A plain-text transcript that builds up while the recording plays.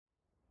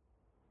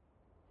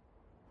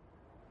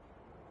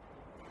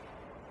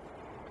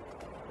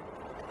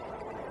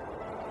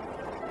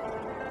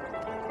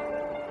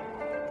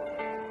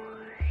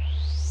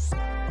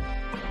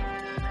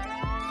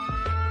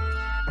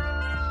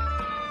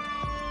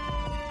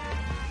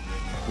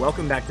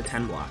Welcome back to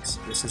 10 Blocks.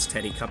 This is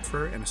Theodore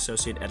Kupfer, an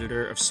associate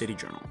editor of City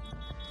Journal.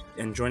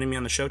 And joining me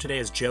on the show today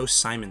is Joe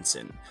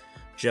Simonson.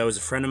 Joe is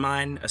a friend of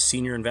mine, a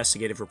senior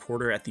investigative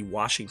reporter at the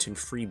Washington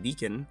Free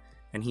Beacon,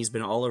 and he's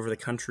been all over the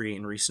country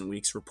in recent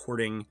weeks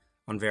reporting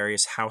on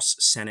various House,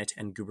 Senate,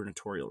 and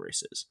gubernatorial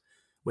races.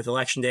 With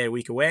Election Day a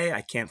week away,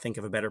 I can't think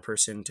of a better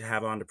person to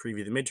have on to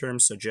preview the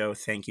midterms, so Joe,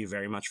 thank you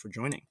very much for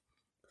joining.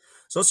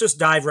 So let's just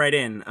dive right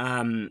in.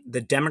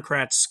 The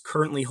Democrats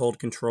currently hold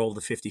control of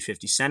the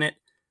 50-50 Senate.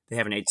 They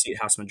have an 8-seat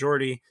House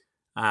majority,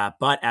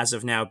 but as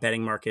of now,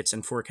 betting markets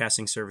and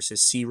forecasting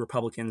services see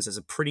Republicans as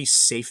a pretty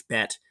safe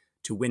bet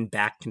to win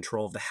back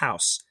control of the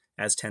House,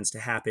 as tends to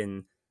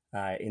happen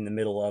in the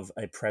middle of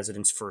a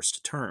president's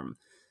first term.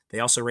 They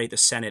also rate the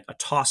Senate a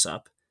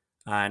toss-up,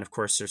 and of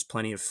course, there's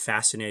plenty of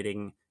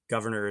fascinating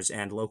governors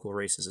and local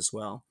races as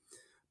well.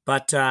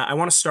 But I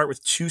want to start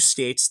with two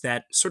states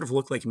that sort of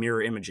look like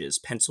mirror images,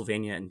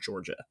 Pennsylvania and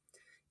Georgia.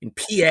 In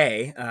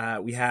PA,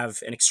 we have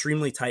an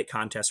extremely tight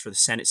contest for the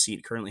Senate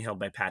seat currently held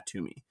by Pat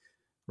Toomey.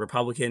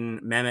 Republican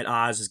Mehmet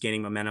Oz is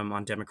gaining momentum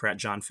on Democrat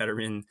John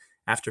Fetterman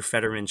after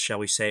Fetterman's, shall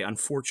we say,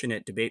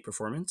 unfortunate debate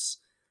performance.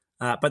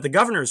 But the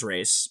governor's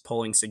race,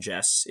 polling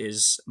suggests,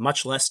 is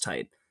much less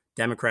tight.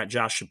 Democrat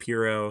Josh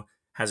Shapiro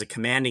has a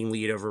commanding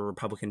lead over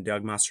Republican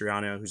Doug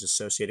Mastriano, who's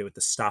associated with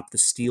the Stop the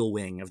Steal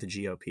wing of the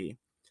GOP.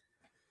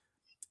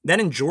 Then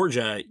in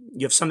Georgia,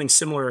 you have something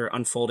similar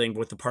unfolding, but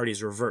with the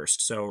parties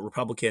reversed. So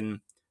Republican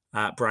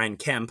Brian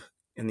Kemp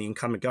and the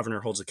incumbent governor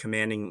holds a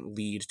commanding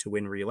lead to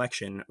win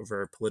re-election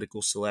over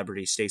political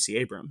celebrity Stacey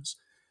Abrams.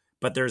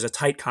 But there's a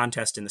tight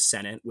contest in the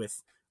Senate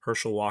with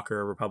Herschel Walker,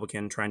 a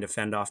Republican, trying to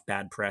fend off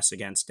bad press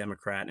against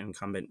Democrat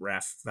incumbent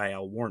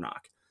Raphael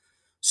Warnock.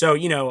 So,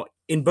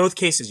 in both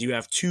cases, you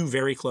have two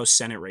very close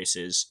Senate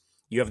races.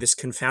 You have this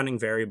confounding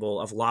variable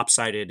of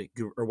lopsided,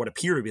 or what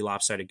appear to be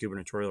lopsided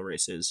gubernatorial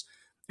races.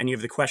 And you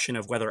have the question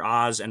of whether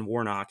Oz and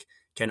Warnock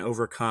can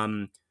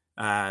overcome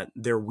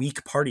their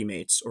weak party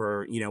mates,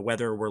 or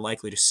whether we're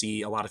likely to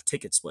see a lot of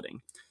ticket splitting.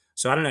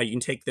 So I don't know. You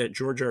can take the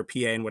Georgia or PA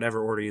in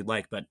whatever order you'd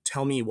like, but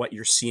tell me what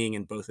you're seeing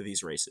in both of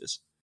these races.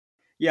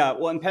 Yeah,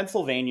 well, in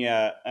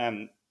Pennsylvania,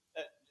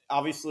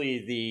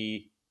 obviously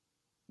the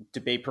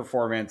debate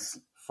performance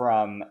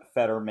from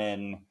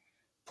Fetterman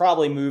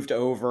probably moved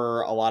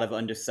over a lot of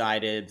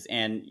undecideds,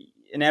 and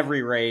in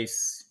every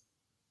race,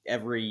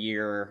 every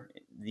year,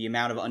 the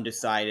amount of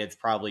undecideds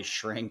probably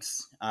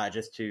shrinks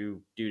just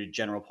due to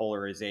general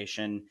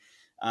polarization.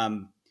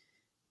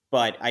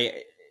 But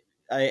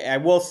I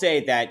will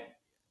say that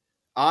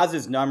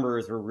Oz's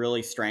numbers were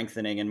really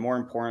strengthening, and more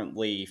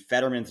importantly,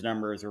 Fetterman's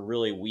numbers were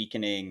really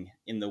weakening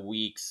in the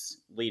weeks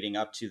leading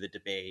up to the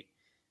debate.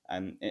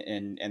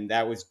 And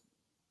that was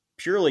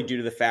purely due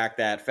to the fact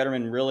that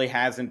Fetterman really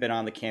hasn't been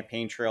on the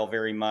campaign trail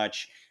very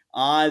much.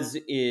 Oz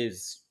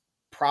is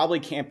probably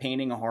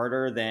campaigning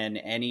harder than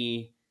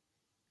any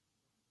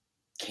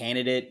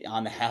candidate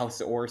on the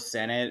House or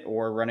Senate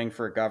or running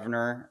for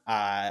governor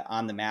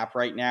on the map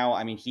right now.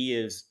 I mean, he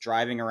is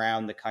driving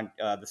around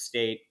the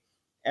state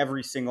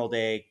every single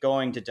day,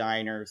 going to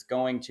diners,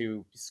 going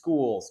to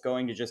schools,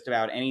 going to just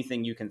about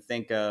anything you can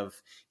think of,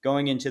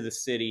 going into the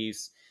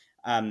cities.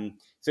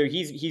 So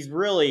he's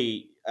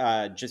really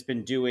just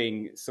been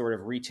doing sort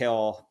of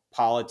retail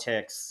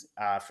politics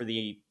for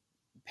the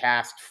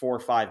past 4 or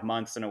 5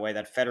 months in a way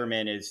that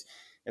Fetterman is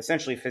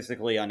essentially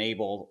physically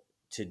unable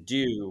to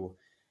do.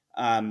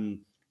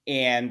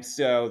 And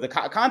so the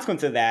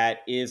consequence of that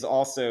is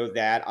also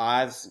that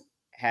Oz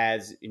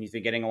and he's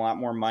been getting a lot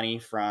more money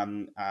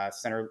from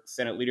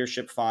Senate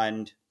Leadership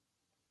Fund.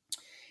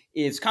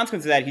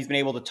 Consequence of that, he's been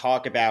able to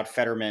talk about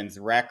Fetterman's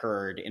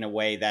record in a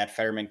way that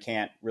Fetterman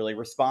can't really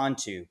respond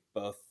to,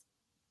 both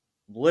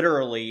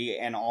literally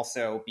and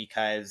also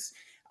because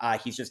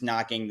he's just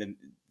not getting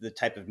the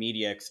type of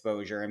media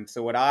exposure. And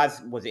so what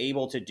Oz was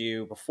able to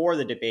do before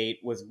the debate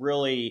was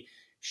really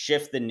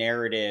shift the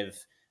narrative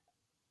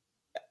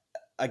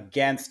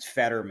against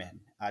Fetterman,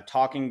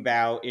 talking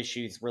about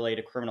issues related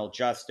to criminal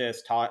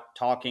justice,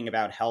 talking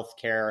about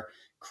healthcare,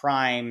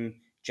 crime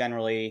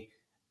generally,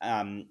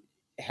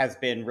 has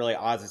been really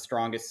Oz's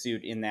strongest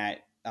suit in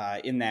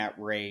that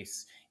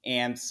race.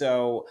 And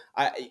so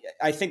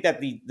I think that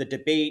the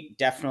debate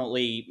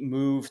definitely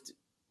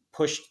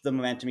pushed the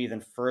momentum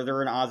even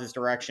further in Oz's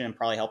direction and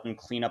probably helped him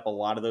clean up a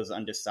lot of those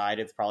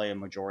undecideds, probably a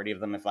majority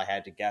of them. If I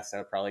had to guess, I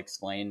would probably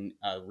explain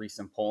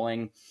recent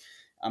polling.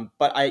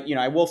 But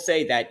I will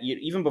say that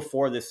even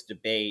before this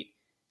debate,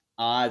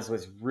 Oz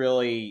was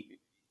really,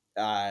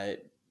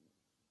 like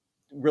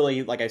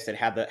I said,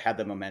 had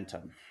the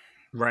momentum.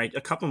 Right.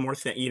 A couple more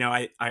things.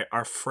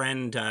 Our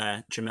friend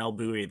Jamel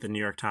Bowie, the New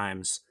York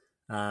Times,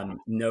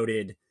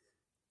 noted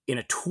in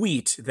a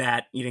tweet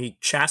that he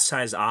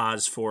chastised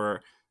Oz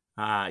for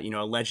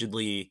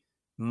allegedly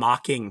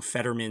mocking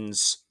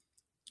Fetterman's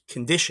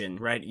condition.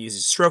 Right. He's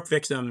a stroke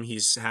victim.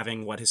 He's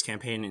having what his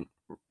campaign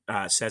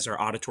says are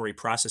auditory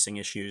processing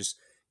issues,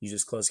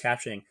 uses closed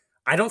captioning.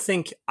 I don't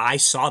think I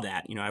saw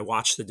that. I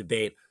watched the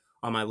debate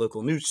on my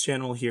local news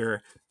channel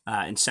here.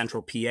 in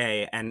central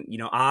PA. And,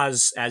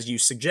 Oz, as you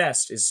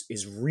suggest,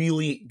 is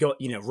really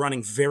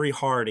running very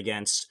hard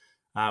against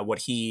what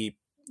he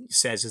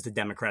says is the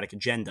Democratic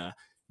agenda,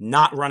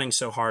 not running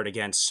so hard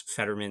against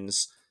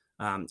Fetterman's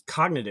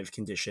cognitive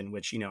condition,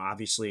 which,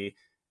 obviously,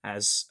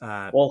 as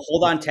Well,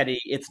 hold on, Teddy.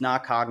 It's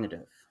not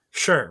cognitive.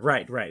 sure,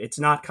 right, right. It's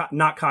not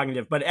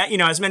cognitive, but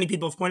as many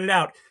people have pointed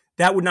out,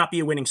 that would not be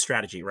a winning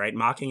strategy, right?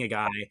 Mocking a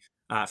guy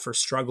for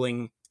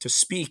struggling to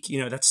speak,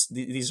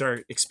 these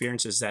are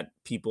experiences that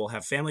people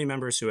have, family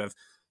members who have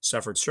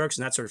suffered strokes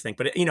and that sort of thing.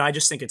 But I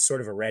just think it's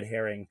sort of a red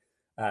herring,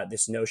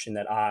 this notion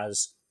that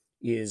Oz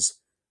is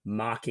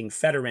mocking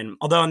Fetterman.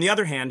 Although on the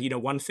other hand,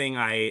 one thing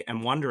I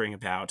am wondering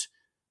about,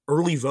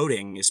 early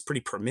voting is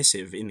pretty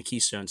permissive in the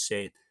Keystone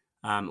State.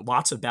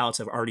 Lots of ballots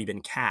have already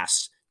been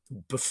cast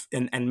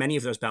and many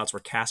of those ballots were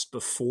cast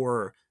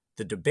before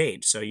the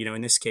debate. So,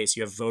 in this case,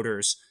 you have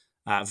voters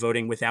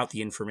voting without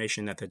the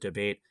information that the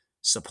debate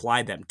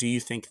supplied them. Do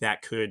you think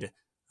that could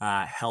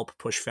help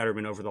push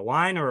Fetterman over the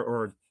line,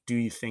 or do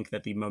you think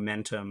that the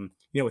momentum,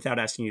 without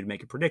asking you to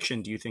make a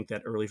prediction, do you think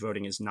that early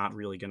voting is not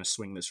really going to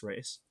swing this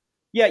race?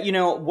 Yeah,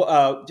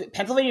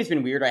 Pennsylvania's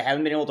been weird. I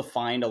haven't been able to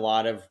find a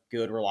lot of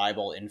good,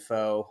 reliable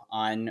info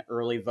on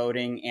early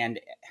voting, and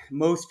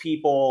most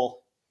people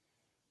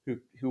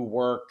who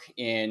work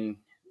in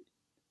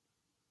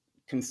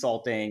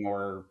consulting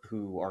or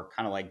who are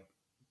kind of like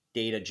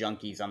data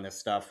junkies on this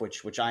stuff,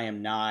 which I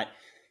am not,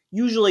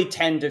 usually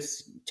tend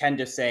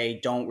to say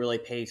don't really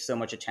pay so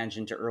much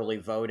attention to early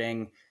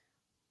voting.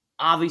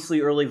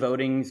 Obviously, early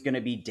voting is going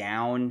to be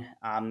down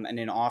in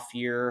an off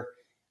year.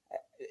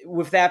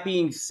 With that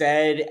being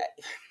said,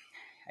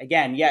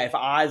 again, yeah, if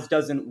Oz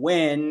doesn't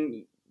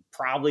win,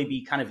 probably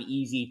be kind of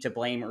easy to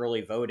blame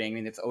early voting. I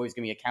mean, it's always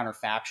going to be a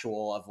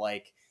counterfactual of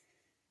like,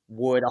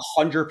 would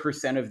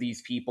 100% of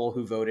these people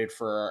who voted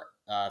for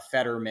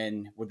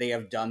Fetterman, would they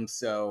have done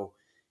so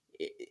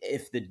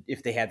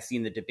if they had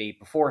seen the debate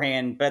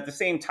beforehand? But at the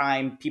same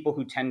time, people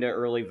who tend to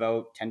early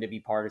vote tend to be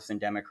partisan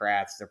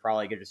Democrats. They're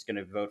probably just going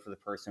to vote for the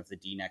person with the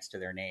D next to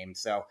their name.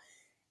 So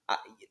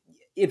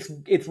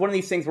it's one of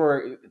these things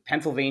where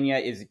Pennsylvania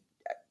is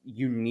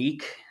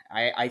unique.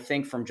 I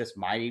think from just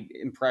my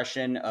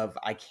impression of,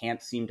 I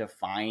can't seem to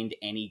find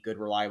any good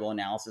reliable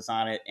analysis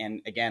on it.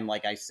 And again,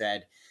 like I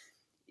said,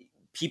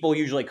 people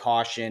usually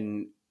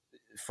caution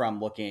from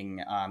looking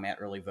at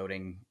early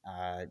voting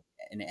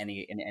in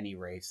any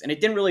race, and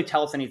it didn't really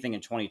tell us anything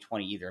in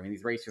 2020 either. I mean,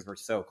 these races were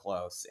so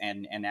close,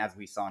 and as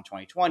we saw in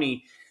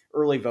 2020,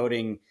 early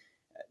voting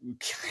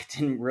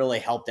didn't really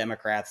help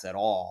Democrats at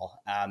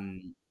all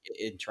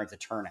in terms of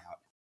turnout.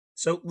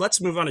 So let's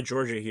move on to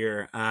Georgia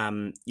here.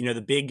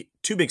 The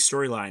two big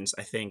storylines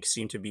I think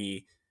seem to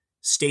be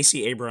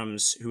Stacey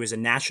Abrams, who is a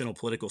national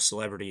political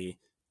celebrity,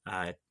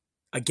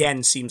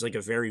 again seems like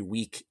a very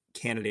weak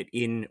candidate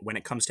when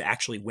it comes to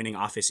actually winning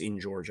office in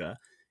Georgia.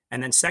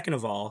 And then second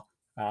of all,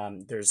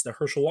 there's the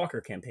Herschel Walker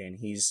campaign.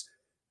 He's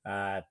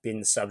been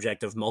the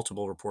subject of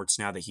multiple reports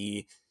now that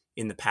he,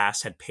 in the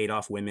past, had paid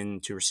off women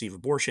to receive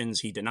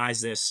abortions. He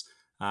denies this.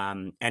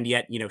 And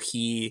yet,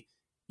 he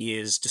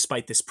is,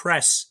 despite this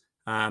press,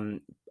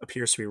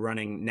 appears to be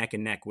running neck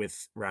and neck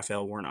with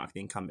Raphael Warnock, the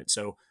incumbent.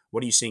 So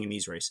what are you seeing in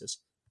these races?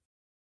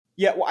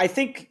 Yeah, well, I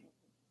think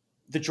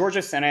the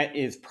Georgia Senate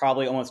is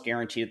probably almost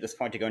guaranteed at this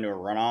point to go into a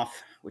runoff,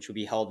 which would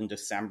be held in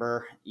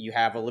December. You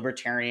have a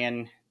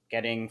libertarian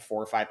getting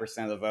 4 or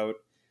 5% of the vote.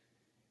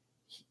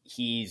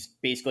 He's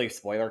basically a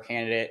spoiler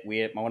candidate.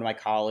 One of my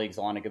colleagues,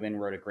 Alana Goodman,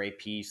 wrote a great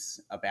piece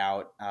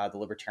about the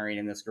libertarian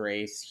in this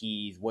race.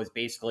 He was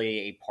basically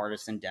a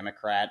partisan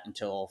Democrat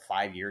until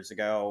 5 years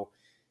ago,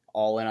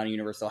 all in on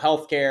universal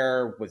health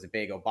care, was a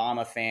big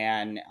Obama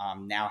fan,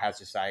 now has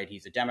decided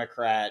he's a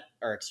Democrat,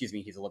 or excuse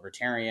me, he's a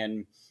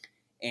libertarian.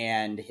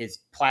 And his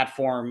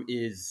platform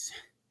is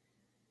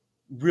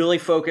really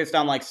focused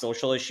on like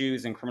social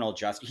issues and criminal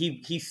justice.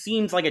 He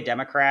seems like a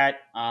Democrat,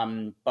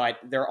 but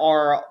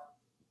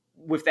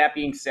with that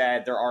being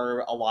said, there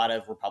are a lot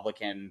of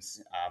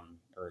Republicans,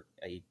 or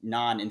a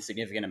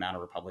non-insignificant amount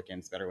of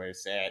Republicans, better way to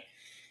say it,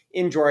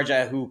 in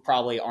Georgia who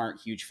probably aren't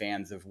huge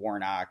fans of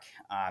Warnock.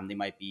 They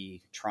might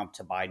be Trump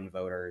to Biden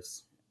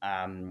voters,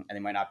 and they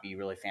might not be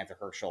really fans of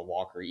Herschel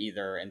Walker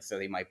either. And so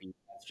they might be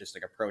just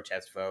like a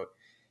protest vote,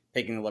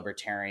 picking the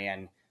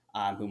libertarian,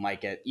 who might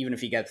get, even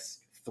if he gets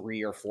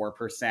 3 or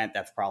 4%,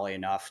 that's probably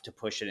enough to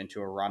push it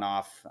into a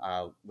runoff,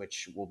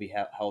 which will be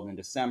held in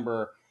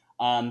December.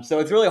 So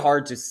it's really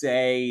hard to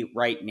say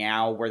right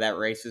now where that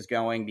race is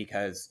going,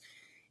 because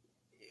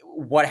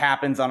what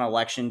happens on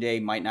election day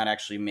might not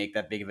actually make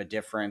that big of a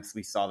difference.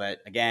 We saw that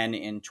again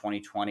in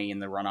 2020 in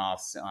the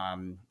runoffs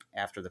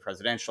after the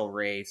presidential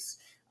race.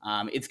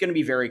 It's going to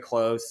be very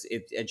close.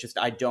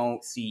 I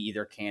don't see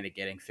either candidate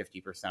getting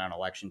 50% on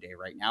election day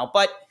right now.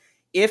 But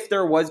if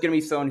there was going to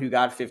be someone who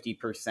got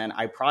 50%,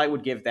 I probably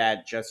would give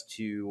that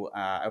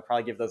I would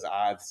probably give those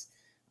odds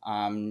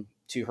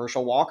to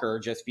Herschel Walker,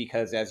 just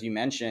because, as you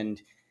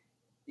mentioned,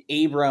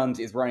 Abrams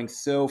is running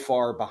so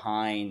far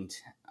behind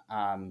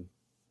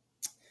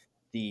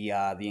the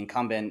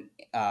incumbent.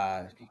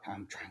 I'm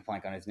trying to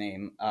blank on his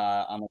name.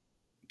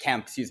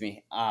 Kemp, excuse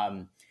me.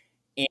 And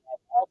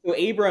also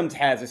Abrams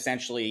has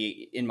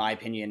essentially, in my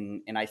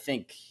opinion, and I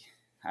think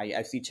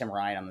I see Tim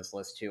Ryan on this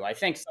list too. I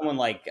think someone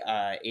like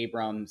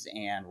Abrams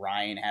and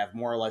Ryan have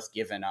more or less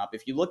given up.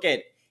 If you look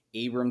at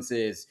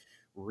Abrams's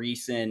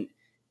recent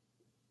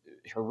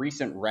her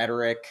recent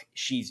rhetoric,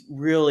 she's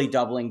really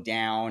doubling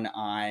down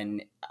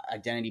on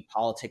identity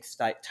politics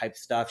type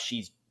stuff.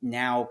 She's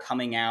now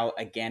coming out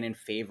again in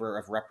favor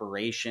of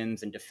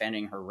reparations and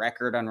defending her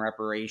record on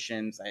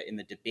reparations in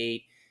the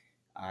debate.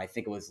 I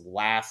think it was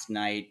last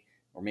night,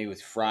 or maybe it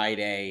was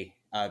Friday.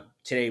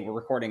 Today we're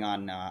recording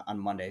on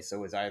Monday, so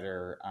it was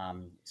either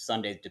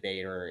Sunday's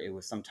debate or it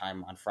was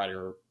sometime on Friday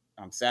or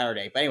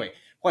Saturday. But anyway,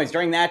 points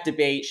during that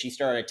debate, she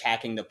started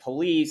attacking the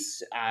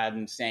police,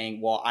 saying,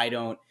 "Well, I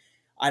don't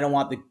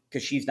want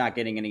because she's not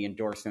getting any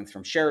endorsements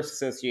from sheriff's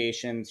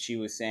associations." She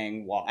was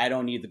saying, "Well, I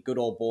don't need the good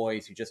old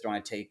boys who just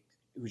want to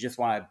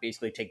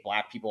basically take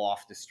black people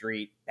off the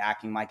street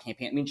backing my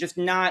campaign." I mean, just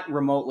not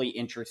remotely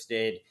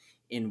interested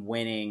in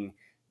winning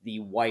the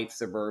white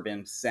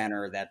suburban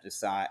center that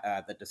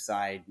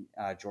decide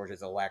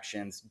Georgia's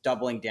elections.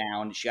 Doubling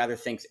down, she either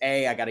thinks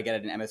A, I got to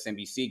get an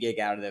MSNBC gig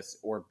out of this,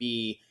 or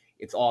B,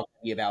 it's all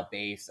going to be about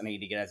base. I need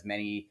to get as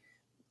many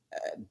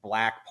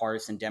black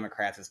partisan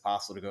Democrats as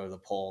possible to go to the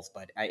polls.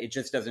 But it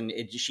just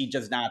doesn't. She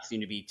does not seem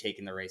to be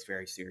taking the race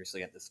very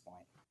seriously at this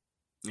point.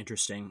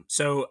 Interesting.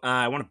 So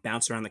I want to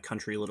bounce around the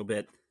country a little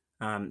bit.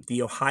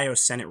 The Ohio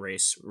Senate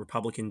race,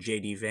 Republican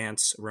J.D.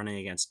 Vance running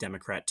against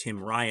Democrat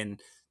Tim Ryan.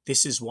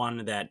 This is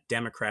one that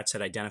Democrats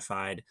had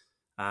identified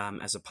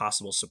as a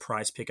possible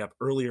surprise pickup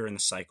earlier in the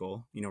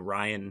cycle. You know,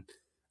 Ryan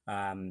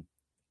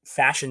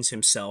fashions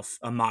himself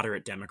a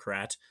moderate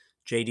Democrat.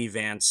 J.D.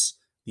 Vance,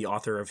 the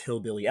author of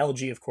Hillbilly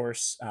Elegy, of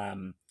course,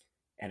 an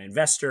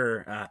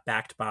investor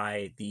backed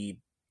by the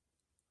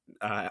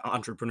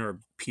entrepreneur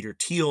Peter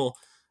Thiel.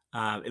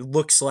 It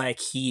looks like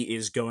he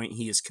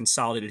has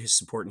consolidated his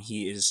support, and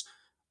he is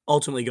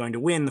ultimately going to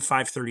win. The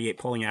 538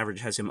 polling average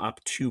has him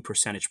up 2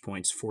 percentage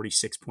points,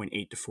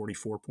 46.8 to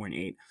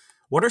 44.8.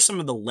 What are some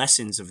of the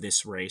lessons of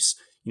this race?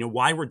 You know,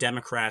 why were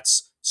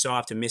Democrats so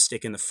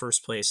optimistic in the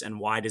first place, and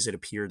why does it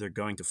appear they're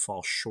going to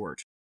fall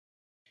short?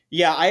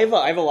 Yeah, I have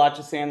a lot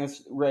to say on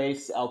this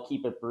race. I'll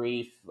keep it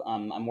brief.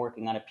 I'm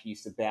working on a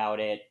piece about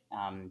it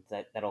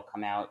that'll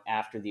come out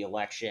after the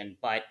election.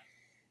 But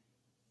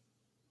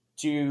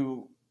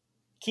to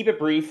keep it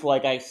brief,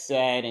 like I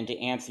said, and to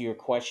answer your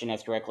question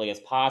as directly as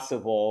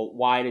possible,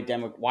 why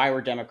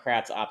were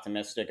Democrats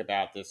optimistic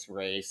about this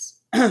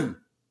race?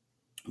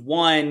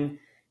 One,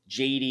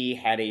 JD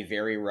had a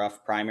very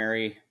rough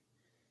primary.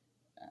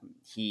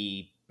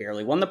 He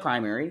barely won the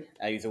primary.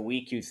 He was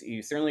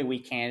certainly a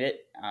weak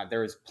candidate.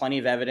 There was plenty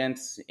of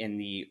evidence in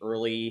the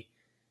early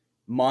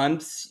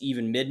months,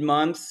 even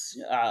mid-months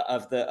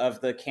of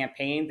the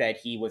campaign, that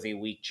he was a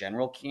weak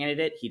general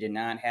candidate. He did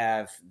not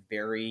have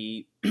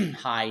very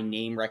high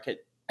name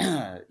recognition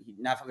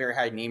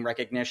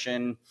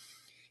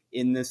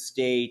in the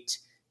state.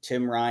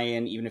 Tim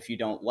Ryan, even if you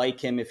don't like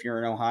him, if you're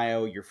in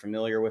Ohio, you're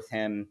familiar with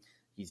him.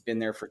 He's been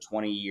there for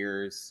 20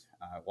 years.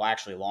 Well,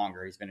 actually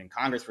longer. He's been in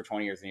Congress for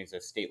 20 years, and he's a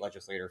state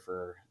legislator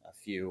for a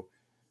few,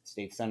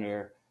 state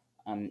senator.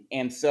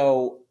 And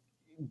so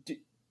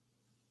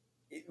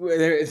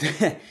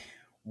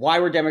why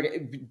were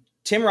Democrats?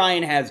 Tim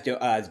Ryan has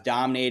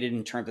dominated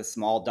in terms of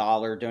small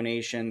dollar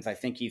donations. I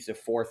think he's the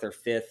fourth or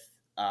fifth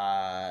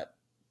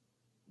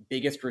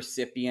biggest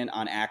recipient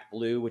on Act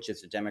Blue, which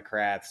is the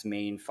Democrats'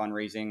 main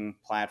fundraising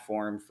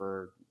platform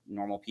for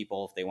normal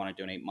people. If they want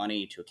to donate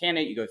money to a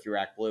candidate, you go through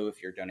Act Blue.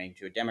 If you're donating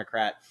to a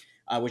Democrat,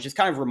 which is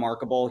kind of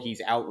remarkable.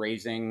 He's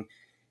outraising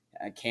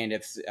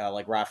candidates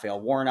like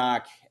Raphael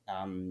Warnock.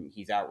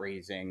 He's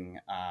outraising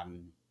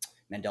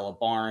Mandela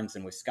Barnes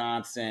in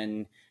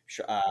Wisconsin.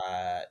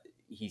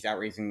 He's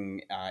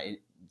outraising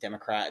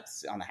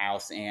Democrats on the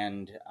House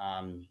and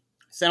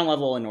Senate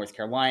level in North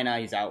Carolina.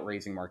 He's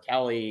outraising Mark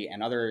Kelly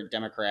and other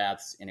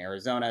Democrats in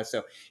Arizona.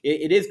 So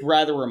it is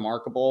rather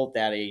remarkable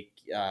that a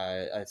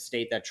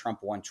state that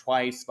Trump won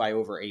twice by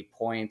over 8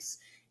 points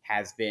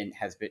has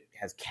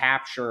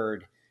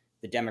captured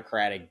the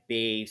Democratic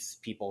base,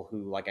 people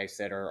who, like I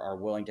said, are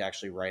willing to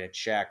actually write a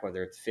check,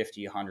 whether it's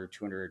 $50, $100,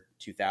 $200,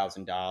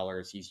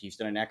 $2,000. He's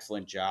done an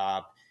excellent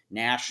job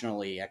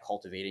nationally at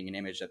cultivating an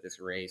image that this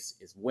race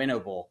is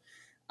winnable.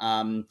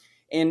 And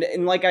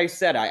like I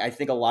said, I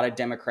think a lot of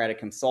Democratic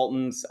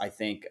consultants, I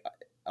think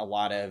a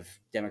lot of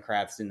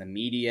Democrats in the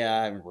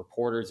media and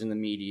reporters in the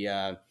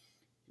media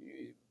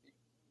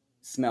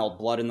smelled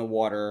blood in the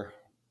water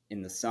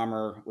in the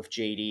summer with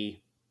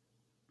JD.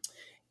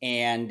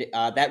 And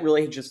that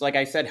really, just like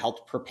I said,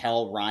 helped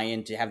propel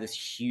Ryan to have this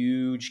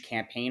huge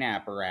campaign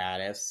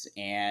apparatus.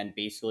 And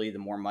basically, the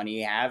more money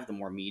you have, the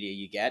more media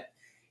you get.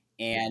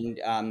 And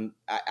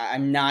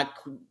I'm not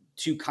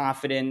too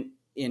confident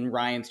in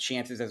Ryan's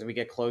chances as we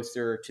get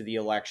closer to the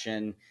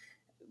election.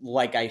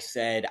 Like I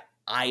said,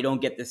 I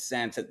don't get the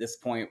sense at this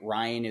point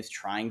Ryan is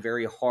trying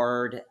very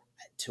hard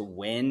to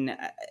win.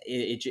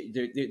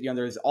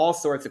 There's all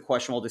sorts of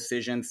questionable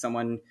decisions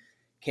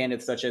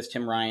candidates such as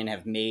Tim Ryan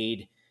have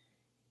made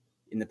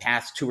in the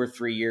past 2 or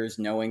 3 years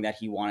knowing that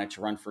he wanted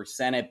to run for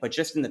Senate. But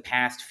just in the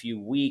past few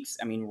weeks,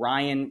 I mean,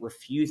 Ryan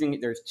refusing,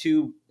 there's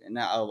two, and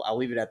I'll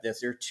leave it at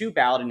this. There are two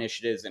ballot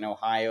initiatives in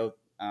Ohio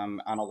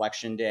on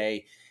election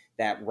day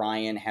that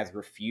Ryan has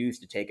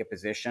refused to take a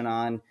position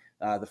on.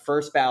 The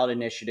first ballot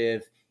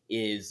initiative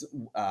is,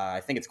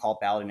 I think it's called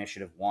Ballot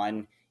Initiative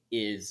 1,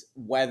 is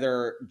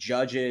whether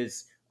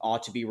judges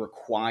ought to be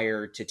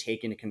required to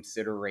take into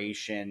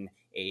consideration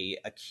a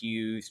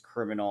accused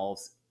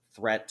criminal's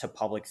threat to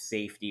public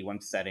safety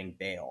when setting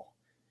bail.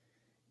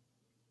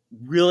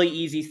 Really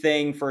easy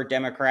thing for a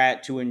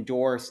Democrat to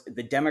endorse.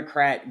 The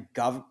Democrat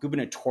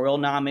gubernatorial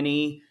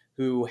nominee,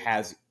 who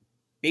has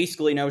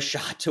basically no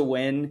shot to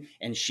win,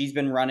 and she's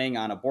been running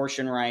on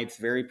abortion rights,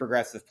 very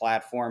progressive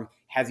platform,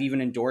 has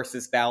even endorsed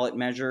this ballot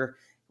measure.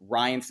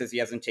 Ryan says he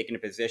hasn't taken a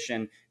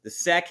position. The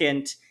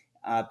second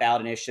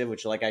ballot initiative,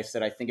 which, like I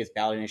said, I think is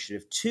ballot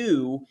initiative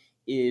 2,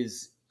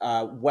 is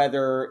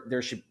whether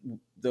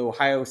the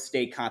Ohio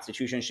state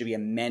constitution should be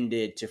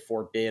amended to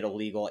forbid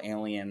illegal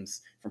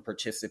aliens from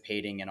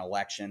participating in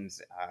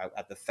elections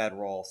at the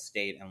federal,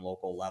 state, and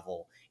local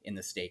level in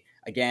the state.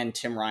 Again,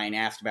 Tim Ryan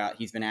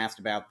he's been asked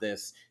about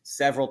this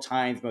several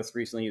times. Most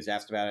recently, he was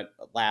asked about it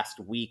last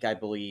week, I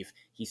believe.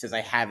 He says,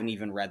 I haven't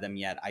even read them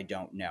yet. I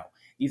don't know.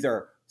 These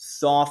are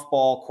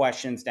softball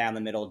questions down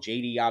the middle.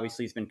 JD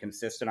obviously has been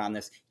consistent on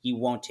this. He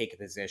won't take a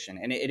position.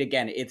 And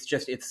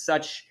it's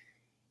such,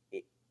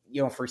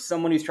 for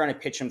someone who's trying to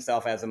pitch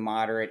himself as a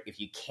moderate, if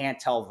you can't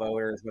tell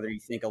voters whether you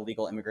think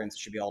illegal immigrants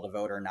should be able to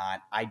vote or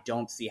not, I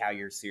don't see how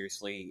you're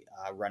seriously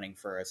running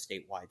for a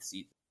statewide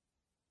seat.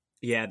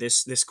 Yeah,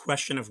 this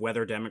question of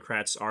whether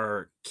Democrats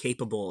are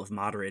capable of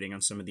moderating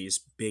on some of these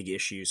big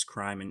issues,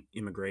 crime and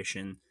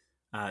immigration,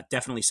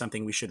 definitely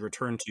something we should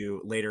return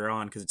to later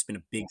on because it's been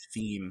a big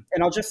theme.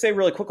 And I'll just say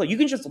really quickly, you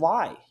can just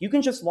lie.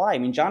 I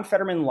mean, John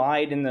Fetterman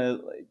lied in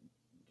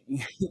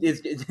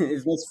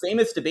his most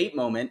famous debate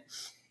moment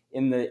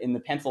in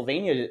the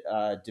Pennsylvania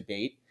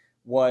debate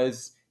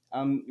was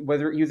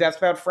whether he was asked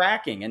about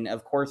fracking. And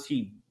of course,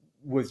 he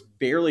was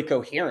barely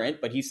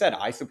coherent, but he said,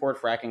 I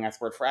support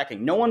fracking.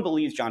 No one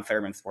believes John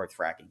Fetterman supports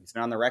fracking. He's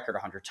been on the record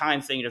 100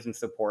 times saying he doesn't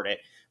support it.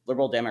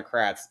 Liberal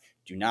Democrats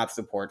do not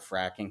support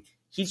fracking.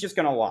 He's just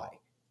going to lie.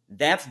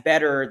 That's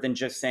better than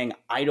just saying,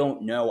 I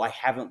don't know, I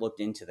haven't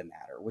looked into the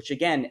matter, which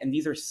again, and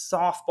these are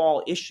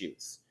softball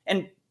issues.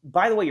 And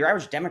by the way, your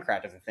average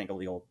Democrat doesn't think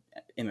illegal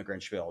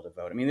immigrants should be able to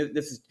vote. I mean,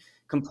 this is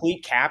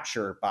complete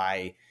capture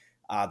by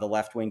the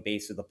left-wing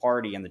base of the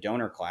party and the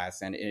donor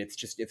class. And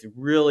it's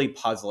really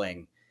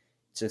puzzling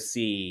to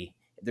see.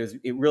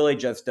 It really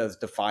just does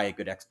defy a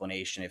good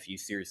explanation if you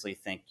seriously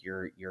think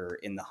you're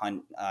in the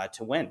hunt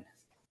to win.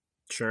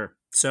 Sure.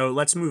 So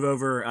let's move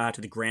over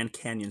to the Grand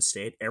Canyon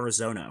state,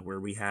 Arizona, where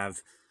we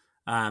have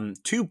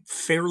two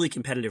fairly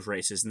competitive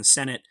races. In the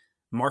Senate,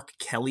 Mark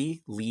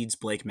Kelly leads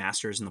Blake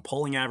Masters in the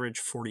polling average,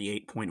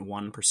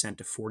 48.1%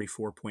 to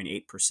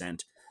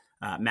 44.8%.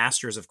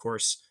 Masters, of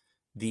course,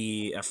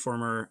 the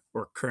former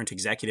or current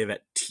executive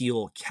at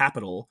Thiel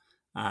Capital,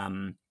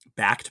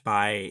 backed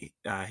by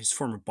his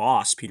former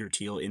boss, Peter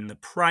Thiel, in the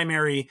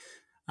primary,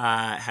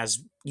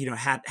 has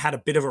had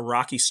a bit of a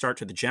rocky start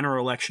to the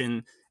general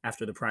election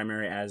after the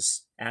primary,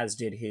 as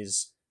did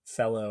his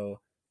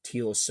fellow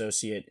Thiel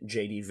associate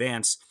J.D.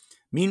 Vance.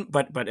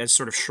 But has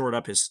sort of shored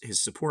up his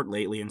support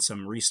lately, and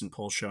some recent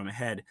polls show him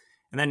ahead.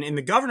 And then in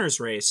the governor's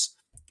race,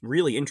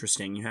 really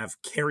interesting, you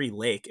have Carrie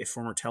Lake, a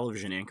former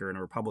television anchor and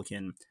a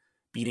Republican,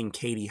 beating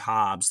Katie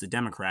Hobbs, the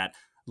Democrat.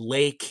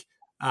 Lake,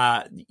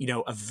 a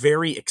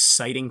very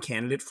exciting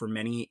candidate for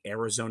many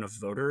Arizona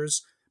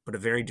voters, but a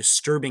very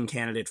disturbing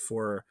candidate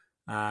for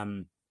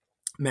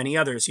many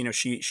others.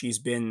 She's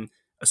been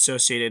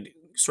associated,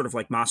 sort of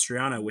like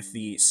Mastriano, with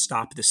the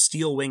Stop the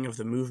Steal wing of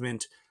the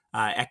movement,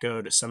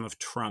 echoed some of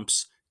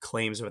Trump's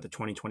claims about the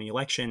 2020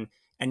 election,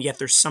 and yet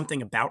there's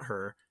something about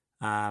her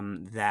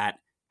that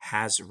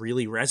has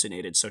really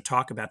resonated. So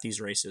talk about these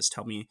races.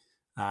 Tell me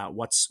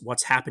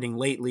what's happening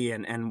lately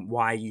and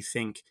why you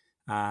think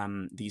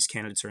these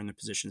candidates are in the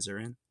positions they're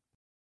in.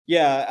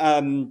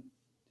 Yeah,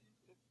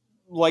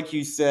 like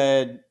you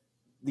said,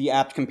 the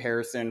apt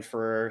comparison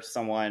for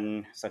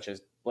someone such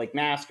as Blake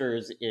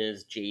Masters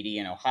is JD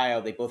in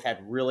Ohio. They both had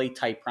really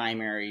tight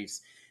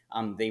primaries.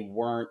 They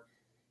weren't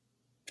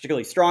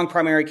particularly strong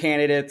primary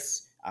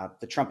candidates.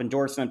 The Trump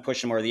endorsement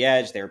pushed them over the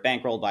edge. They were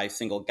bankrolled by a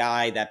single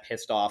guy. That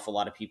pissed off a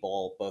lot of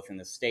people, both in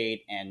the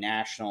state and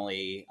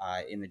nationally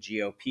in the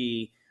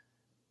GOP.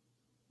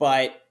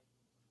 But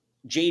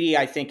JD,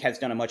 I think, has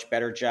done a much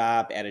better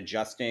job at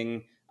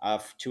adjusting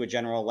to a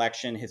general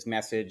election. His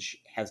message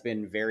has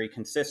been very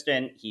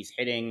consistent. He's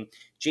hitting.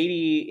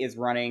 JD is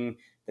running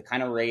the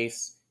kind of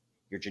race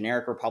your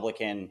generic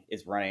Republican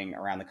is running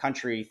around the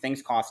country.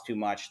 Things cost too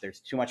much. There's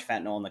too much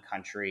fentanyl in the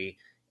country.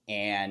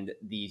 And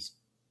the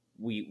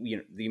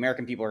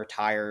American people are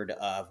tired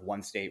of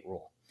one state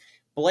rule.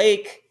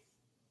 Blake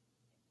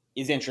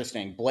is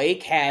interesting.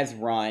 Blake has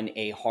run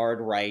a hard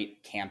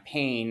right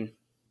campaign,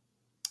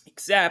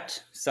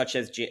 except, such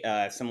as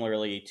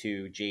similarly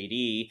to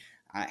JD,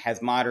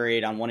 has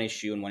moderated on one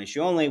issue and one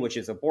issue only, which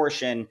is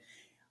abortion.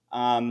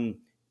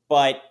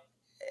 But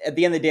at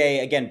the end of the day,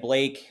 again,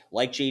 Blake,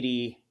 like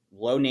JD,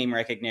 low name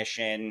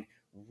recognition,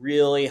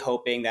 really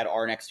hoping that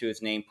R next to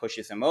his name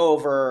pushes him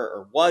over,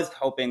 or was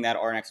hoping that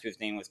R next to his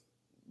name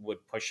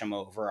would push him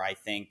over. I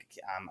think,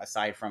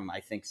 aside from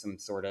some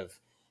sort of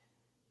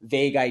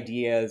vague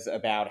ideas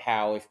about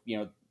how, if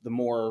the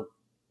more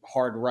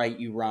hard right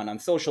you run on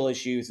social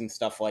issues and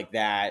stuff like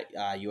that,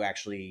 you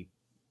actually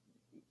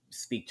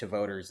speak to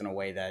voters in a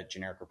way that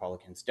generic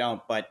Republicans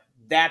don't. But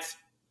that's,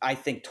 I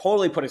think,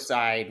 totally put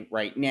aside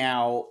right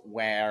now,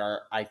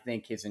 where I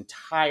think his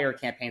entire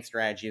campaign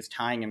strategy is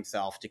tying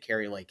himself to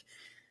Kari Lake.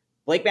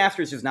 Blake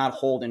Masters does not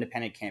hold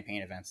independent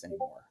campaign events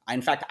anymore.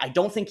 In fact, I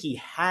don't think he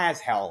has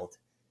held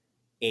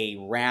a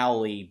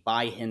rally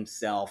by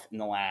himself in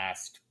the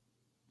last,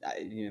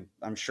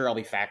 I'm sure I'll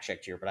be fact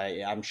checked here, but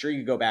I'm sure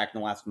you go back in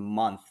the last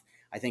month.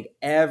 I think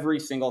every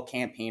single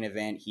campaign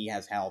event he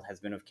has held has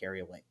been of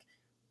Kari Lake.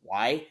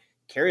 Why?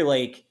 Kari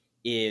Lake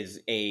is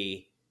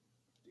a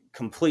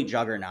complete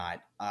juggernaut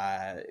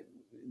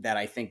that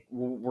I think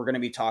we're going to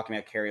be talking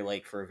about Kari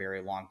Lake for a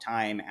very long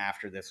time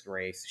after this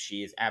race.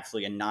 She is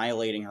absolutely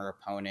annihilating her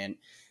opponent,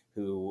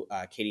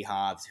 Katie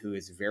Hobbs, who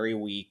is very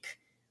weak,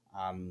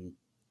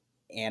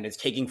 and is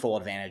taking full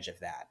advantage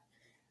of that.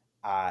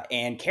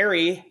 And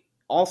Kari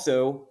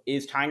also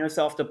is tying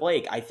herself to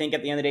Blake. I think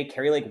at the end of the day,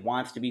 Kari Lake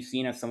wants to be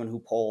seen as someone who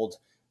pulled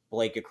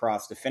Blake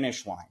across the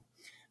finish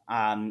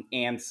line.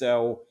 And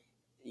so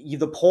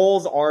the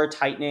polls are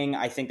tightening.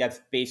 I think that's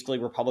basically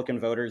Republican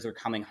voters are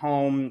coming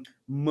home.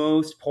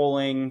 Most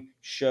polling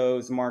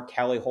shows Mark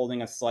Kelly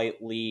holding a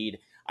slight lead.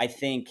 I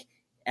think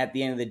at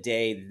the end of the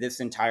day, this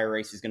entire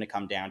race is going to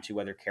come down to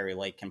whether Kari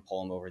Lake can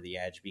pull him over the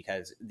edge,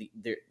 because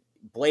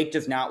Blake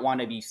does not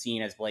want to be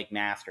seen as Blake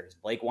Masters.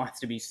 Blake wants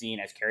to be seen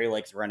as Kari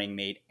Lake's running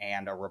mate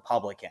and a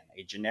Republican,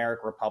 a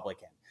generic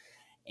Republican.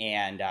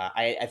 And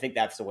I think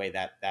that's the way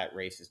that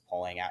race is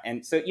pulling out.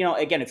 And so,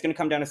 again, it's going to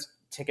come down to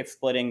ticket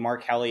splitting.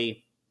 Mark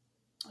Kelly,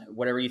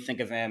 whatever you think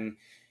of him,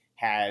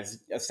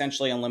 has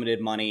essentially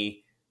unlimited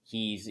money.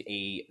 He's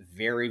a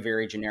very,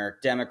 very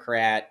generic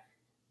Democrat.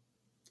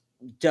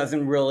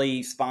 Doesn't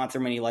really sponsor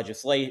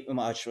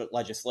much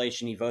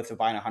legislation. He votes with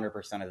Biden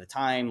 100% of the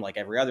time, like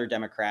every other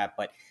Democrat,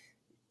 but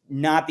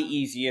not the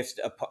easiest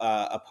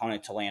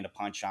opponent to land a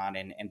punch on.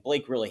 And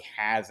Blake really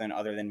hasn't,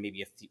 other than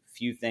maybe a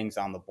few things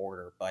on the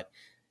border. But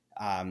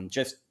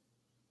just,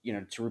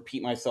 to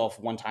repeat myself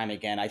one time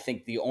again, I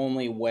think the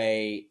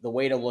way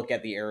to look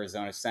at the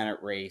Arizona Senate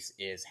race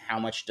is how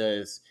much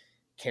does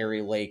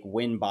Kari Lake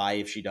win by,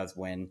 if she does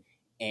win,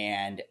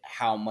 and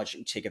how much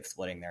ticket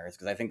splitting there is,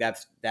 because I think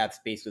that's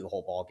basically the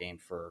whole ball game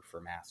for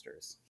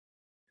Masters.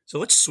 So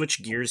let's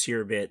switch gears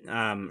here a bit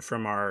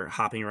from our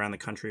hopping around the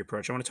country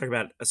approach. I want to talk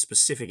about a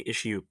specific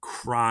issue,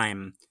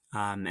 crime,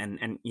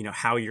 and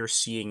how you're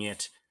seeing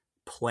it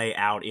play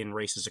out in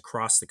races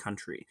across the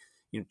country.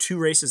 Two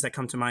races that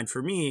come to mind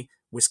for me: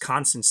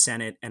 Wisconsin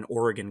Senate and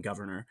Oregon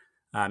governor.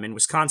 In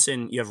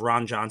Wisconsin, you have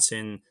Ron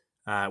Johnson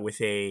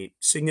with a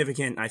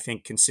significant, I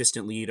think,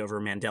 consistent lead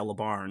over Mandela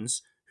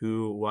Barnes,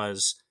 who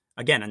was,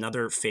 again,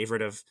 another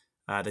favorite of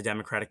the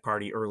Democratic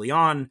Party early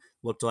on.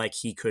 Looked like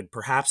he could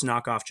perhaps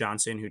knock off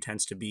Johnson, who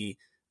tends to be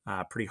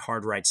a pretty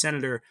hard right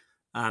senator.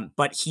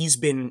 But he's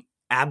been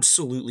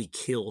absolutely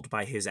killed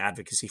by his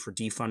advocacy for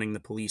defunding the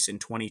police in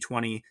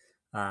 2020.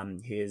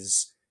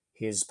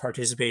 His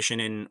participation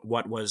in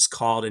what was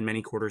called in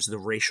many quarters the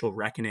racial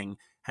reckoning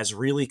has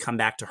really come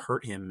back to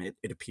hurt him,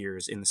 it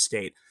appears, in the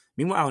state.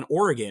 Meanwhile, in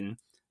Oregon,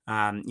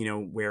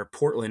 where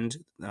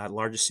Portland,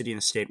 largest city in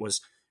the state,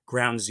 was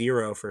ground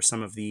zero for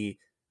some of the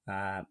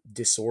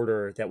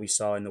disorder that we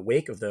saw in the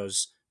wake of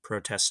those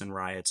protests and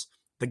riots,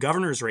 the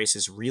governor's race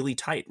is really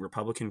tight.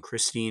 Republican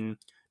Christine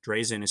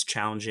Drazan is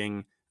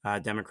challenging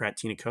Democrat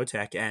Tina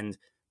Kotek, and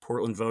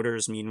Portland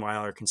voters,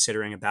 meanwhile, are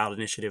considering a ballot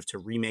initiative to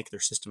remake their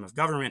system of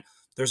government.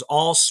 There's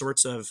all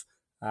sorts of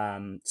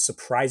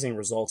surprising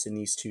results in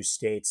these two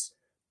states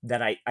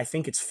that I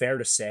think it's fair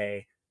to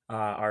say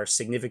are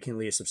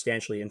significantly or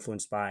substantially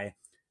influenced by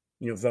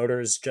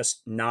voters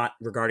just not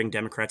regarding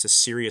Democrats as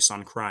serious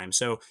on crime.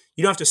 So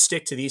you don't have to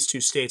stick to these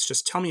two states.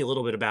 Just tell me a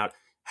little bit about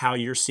how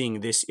you're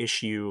seeing this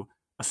issue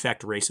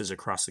affect races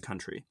across the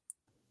country.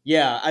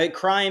 Yeah,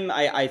 crime,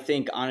 I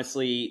think,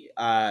 honestly,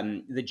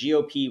 the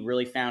GOP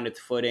really found its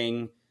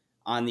footing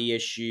on the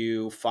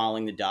issue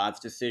following the Dobbs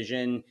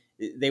decision.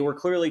 They were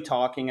clearly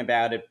talking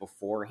about it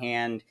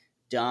beforehand.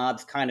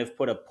 Dobbs kind of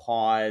put a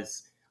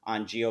pause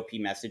on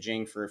GOP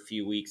messaging for a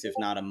few weeks, if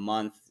not a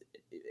month.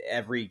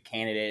 Every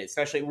candidate,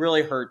 especially,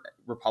 really hurt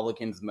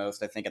Republicans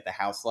most, I think, at the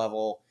House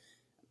level,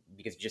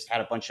 because you just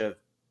had a bunch of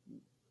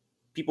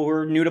people who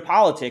are new to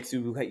politics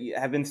who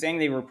have been saying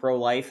they were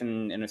pro-life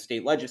and a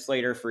state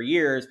legislator for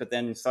years, but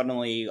then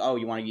suddenly, oh,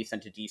 you want to be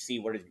sent to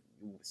D.C.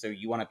 So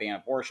you want to ban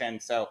abortion?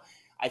 So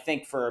I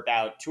think for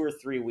about 2 or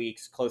 3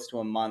 weeks, close to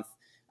a month,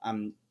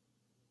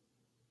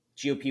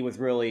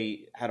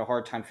 GOP had a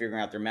hard time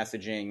figuring out their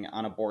messaging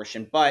on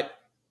abortion, but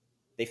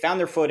they found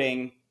their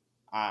footing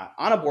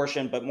on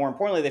abortion, but more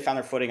importantly, they found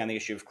their footing on the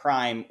issue of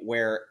crime,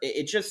 where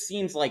it just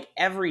seems like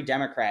every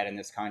Democrat in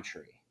this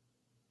country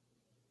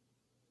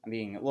I'm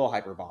being a little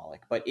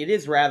hyperbolic, but it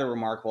is rather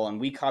remarkable, and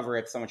we cover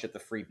it so much at the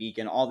Free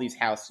Beacon, all these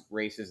House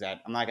races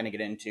that I'm not going to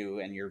get into,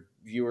 and your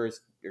viewers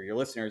or your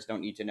listeners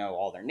don't need to know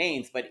all their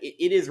names, but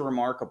it is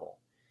remarkable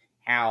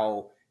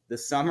how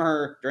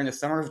during the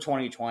summer of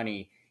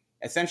 2020,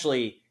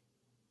 essentially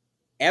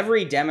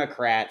every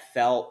Democrat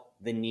felt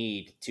the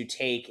need to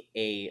take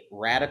a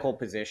radical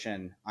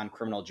position on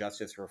criminal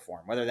justice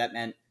reform, whether that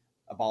meant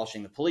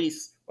abolishing the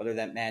police, whether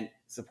that meant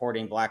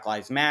supporting Black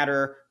Lives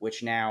Matter,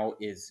 which now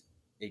is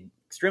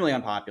extremely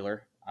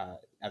unpopular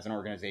as an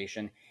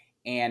organization,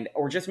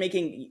 or just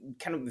making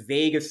kind of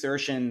vague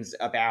assertions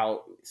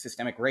about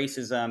systemic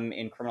racism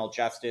in criminal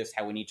justice,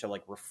 how we need to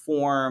like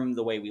reform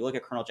the way we look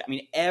at criminal justice. I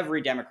mean,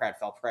 every Democrat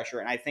felt pressure,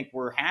 and I think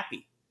we're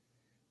happy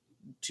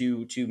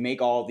to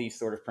make all these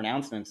sort of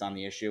pronouncements on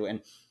the issue.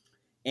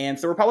 And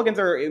so Republicans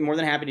are more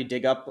than happy to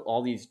dig up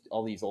all these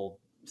old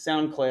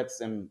sound clips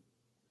and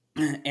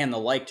the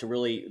like to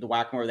really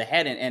whack more of the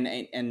head.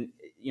 And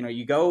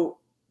you go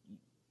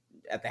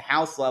at the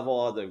House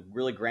level, the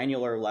really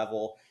granular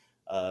level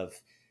of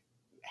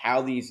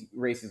how these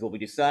races will be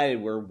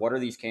decided, where what are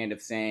these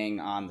candidates saying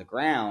on the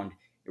ground.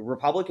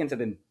 Republicans have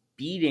been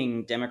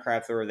beating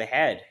Democrats over the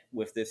head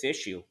with this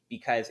issue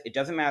because it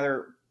doesn't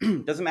matter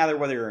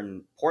whether you're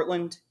in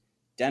Portland,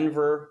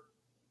 Denver,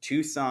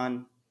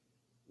 Tucson,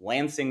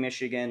 Lansing,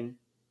 Michigan,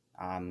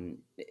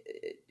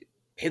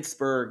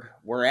 Pittsburgh,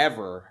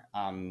 wherever,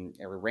 or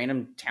a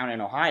random town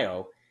in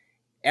Ohio,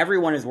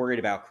 everyone is worried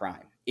about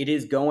crime. It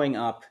is going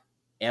up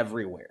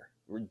everywhere.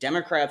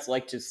 Democrats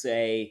like to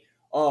say,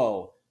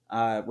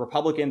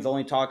 Republicans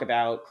only talk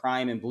about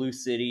crime in blue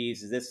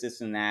cities,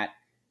 this, and that.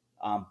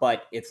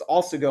 But it's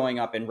also going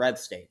up in red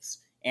states.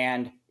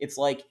 And it's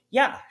like,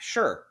 yeah,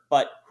 sure.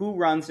 But who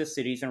runs the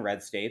cities in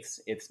red states?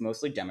 It's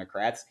mostly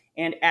Democrats.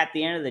 And at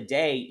the end of the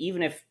day,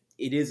 even if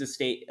it is a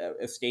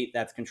state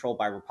that's controlled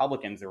by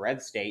Republicans, a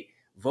red state,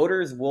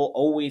 voters will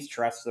always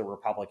trust the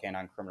Republican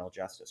on criminal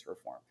justice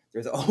reform.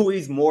 There's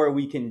always more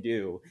we can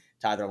do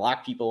to either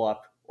lock people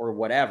up or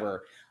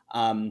whatever.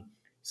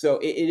 So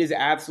it is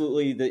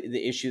absolutely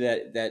the issue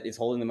that is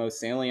holding the most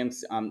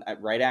salience.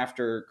 Right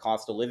after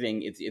cost of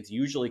living, it's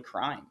usually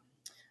crime.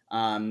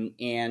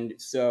 And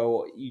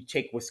so you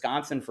take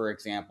Wisconsin, for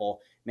example,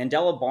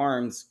 Mandela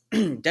Barnes,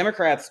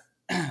 Democrats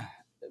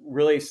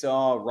really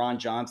saw Ron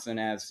Johnson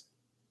as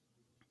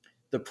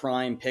the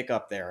prime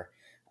pickup there,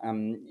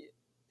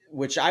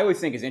 which I always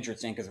think is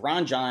interesting because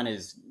Ron John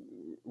is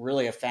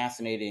really a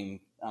fascinating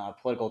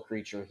political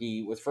creature.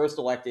 He was first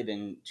elected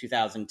in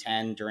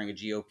 2010 during a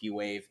GOP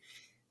wave,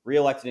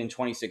 reelected in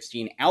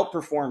 2016,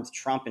 outperformed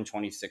Trump in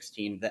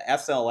 2016. The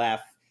SLF,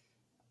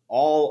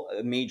 all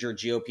major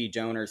GOP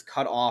donors,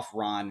 cut off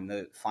Ron in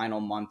the final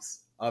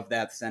months of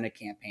that Senate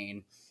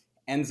campaign,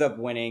 ends up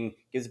winning,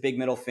 gives a big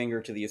middle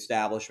finger to the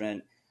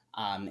establishment,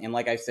 and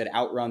like I said,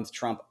 outruns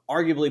Trump,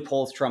 arguably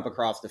pulls Trump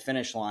across the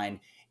finish line.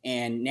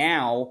 And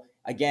now,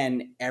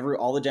 again,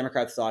 all the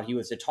Democrats thought he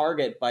was the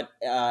target, but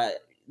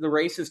the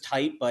race is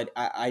tight. But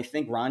I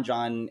think Ron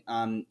John,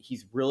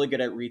 he's really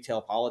good at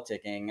retail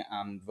politicking.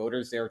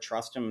 Voters there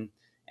trust him,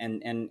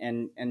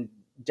 and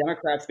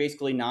Democrats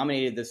basically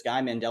nominated this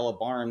guy, Mandela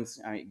Barnes.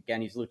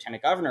 Again, he's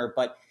lieutenant governor,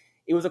 but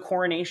it was a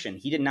coronation.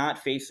 He did not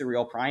face the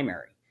real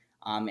primary.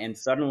 And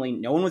suddenly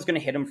no one was going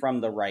to hit him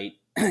from the right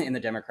in the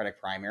Democratic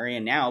primary.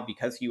 And now,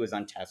 because he was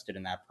untested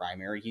in that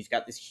primary, he's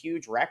got this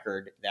huge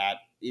record that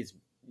is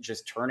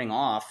just turning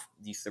off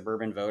these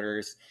suburban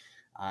voters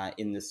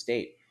in the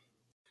state.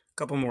 A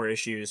couple more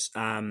issues.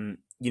 I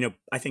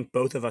think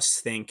both of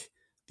us think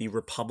the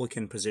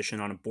Republican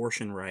position on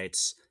abortion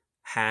rights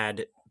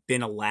had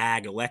been a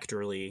lag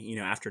electorally,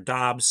 after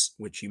Dobbs,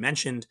 which you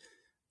mentioned,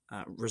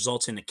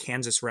 results in a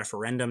Kansas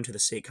referendum to the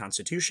state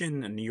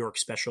constitution, a New York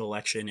special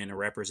election in a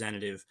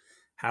representative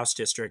House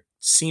district,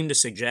 seemed to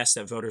suggest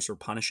that voters were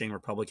punishing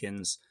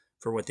Republicans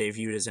for what they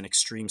viewed as an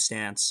extreme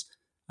stance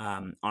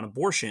on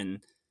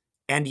abortion.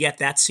 And yet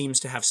that seems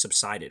to have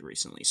subsided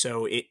recently.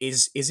 So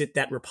is it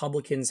that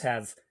Republicans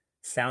have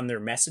found their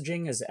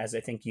messaging, as I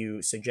think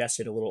you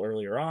suggested a little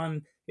earlier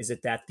on? Is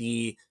it that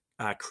the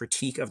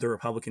critique of the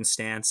Republican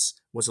stance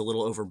was a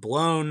little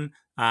overblown?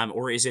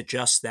 Or is it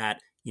just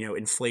that,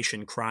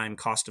 inflation, crime,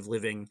 cost of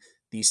living,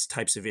 these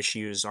types of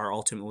issues are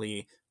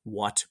ultimately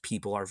what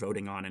people are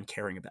voting on and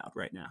caring about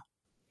right now?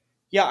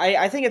 Yeah,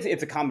 I think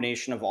it's a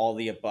combination of all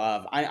the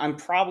above. I'm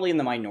probably in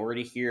the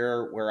minority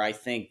here, where I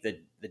think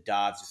that the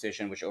Dobbs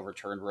decision, which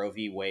overturned Roe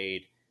v.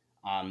 Wade,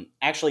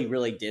 actually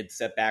really did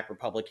set back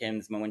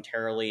Republicans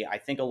momentarily. I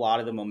think a lot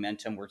of the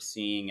momentum we're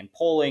seeing in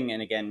polling,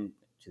 and again,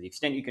 to the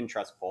extent you can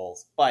trust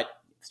polls, but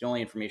it's the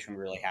only information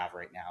we really have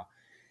right now.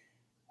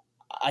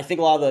 I think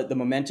a lot of the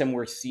momentum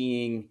we're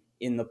seeing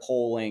in the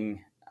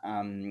polling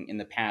in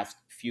the past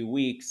few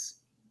weeks,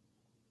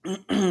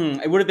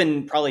 it would have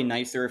been probably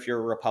nicer if you're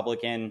a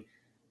Republican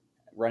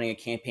running a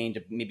campaign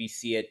to maybe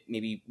see it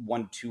maybe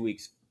 1-2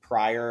 weeks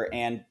prior.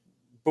 And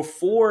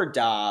before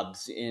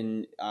Dobbs,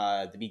 in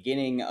the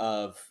beginning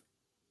of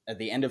at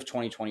the end of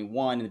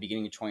 2021 and the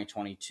beginning of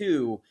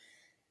 2022,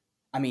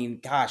 I mean,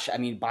 gosh, I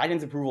mean,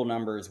 Biden's approval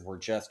numbers were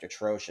just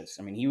atrocious.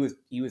 I mean, he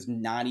was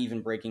not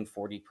even breaking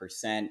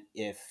 40%.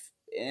 If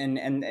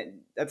and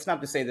that's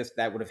not to say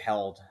that would have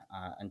held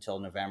until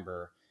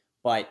November,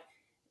 but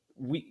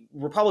we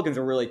Republicans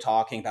are really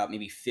talking about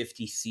maybe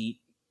 50-seat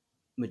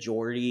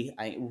majority.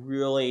 I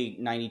really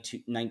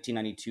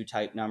 1992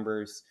 type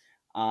numbers.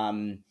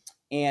 Um,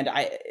 and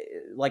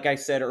like I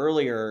said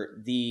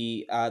earlier,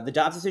 the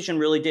Dobbs decision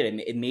really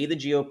did. It made the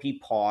GOP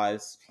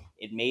pause.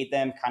 It made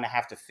them kind of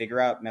have to figure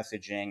out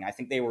messaging. I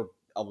think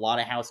a lot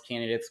of House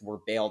candidates were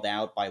bailed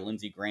out by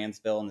Lindsey Graham's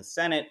bill in the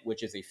Senate,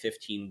 which is a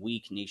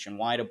 15-week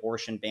nationwide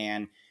abortion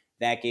ban.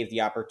 That gave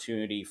the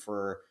opportunity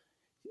for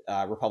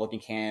Republican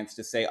candidates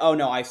to say, "Oh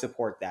no, I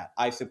support that.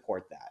 I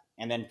support that,"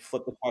 and then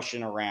flip the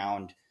question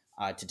around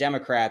to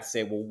Democrats.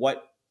 Say, "Well,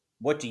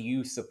 what do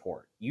you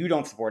support? You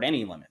don't support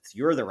any limits.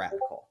 You're the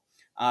radical."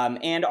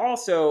 And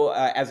also,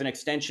 as an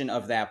extension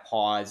of that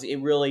pause, it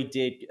really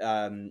did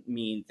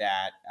mean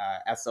that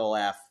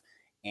SLF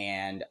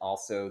and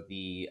also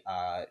the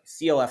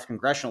CLF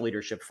Congressional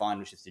Leadership Fund,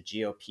 which is the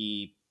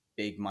GOP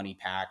big money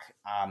pack,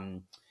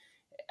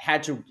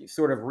 had to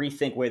sort of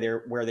rethink where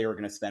they were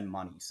going to spend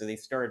money. So they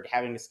started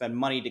having to spend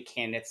money to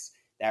candidates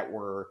that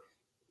were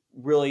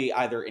really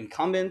either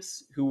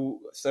incumbents who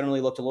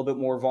suddenly looked a little bit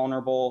more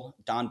vulnerable.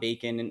 Don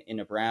Bacon in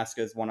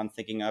Nebraska is one I'm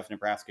thinking of.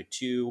 Nebraska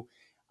 2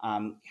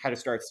 had to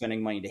start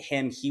spending money to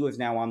him. He was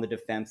now on the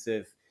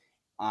defensive.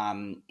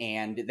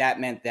 And that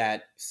meant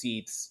that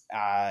seats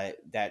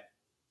that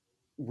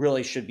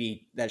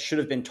should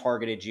have been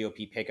targeted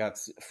GOP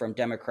pickups from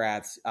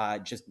Democrats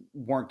just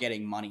weren't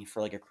getting money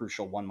for like a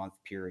crucial 1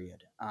 month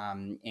period.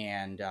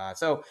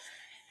 So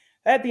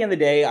at the end of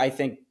the day, I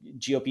think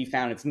GOP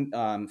found its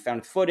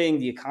footing.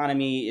 The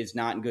economy is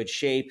not in good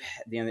shape.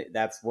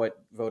 That's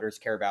what voters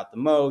care about the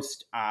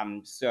most.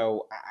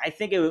 So I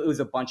think it was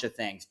a bunch of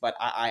things, but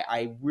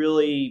I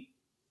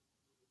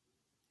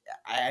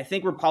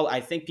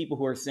think people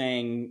who are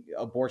saying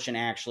abortion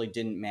actually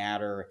didn't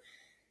matter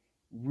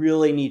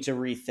really need to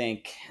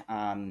rethink,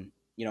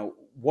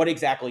 what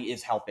exactly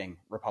is helping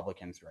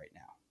Republicans right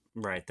now.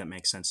 Right, that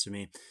makes sense to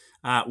me.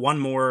 One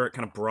more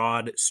kind of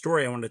broad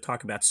story I wanted to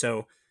talk about.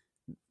 So,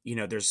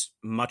 there's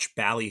much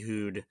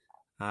ballyhooed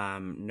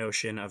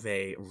notion of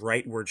a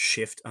rightward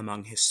shift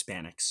among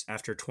Hispanics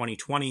after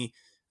 2020,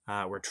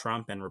 where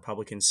Trump and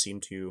Republicans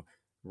seem to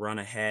run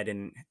ahead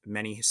in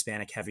many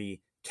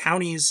Hispanic-heavy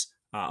counties,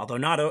 although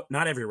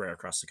not everywhere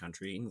across the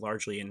country,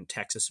 largely in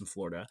Texas and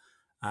Florida.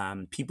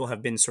 People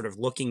have been sort of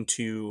looking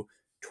to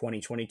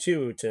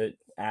 2022 to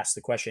ask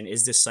the question: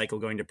 is this cycle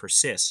going to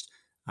persist?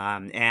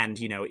 And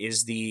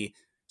is the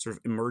sort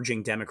of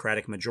emerging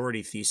Democratic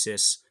majority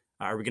thesis,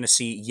 are we going to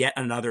see yet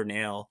another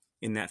nail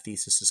in that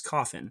thesis's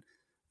coffin?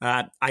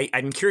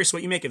 I'm curious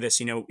what you make of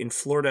this. In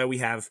Florida, we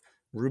have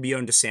Rubio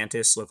and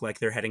DeSantis look like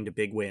they're heading to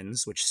big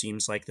wins, which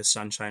seems like the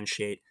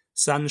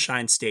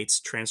Sunshine State's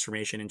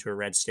transformation into a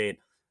red state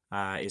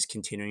is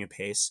continuing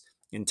apace.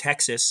 In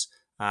Texas,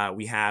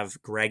 we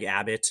have Greg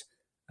Abbott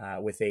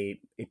with a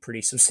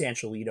pretty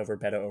substantial lead over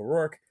Beto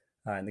O'Rourke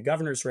in the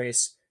governor's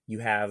race. You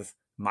have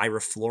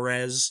Mayra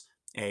Flores,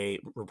 a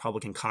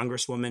Republican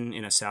congresswoman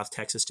in a South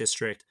Texas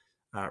district,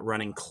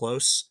 running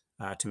close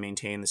to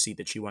maintain the seat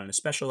that she won in a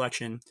special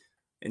election.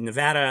 In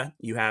Nevada,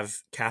 you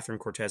have Catherine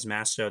Cortez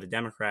Masto, the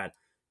Democrat,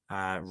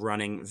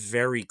 running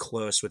very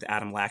close with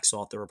Adam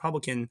Laxalt, the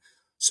Republican.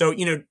 So,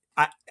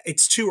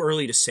 it's too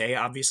early to say,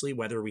 obviously,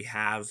 whether we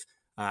have,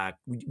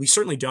 we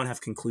certainly don't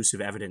have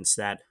conclusive evidence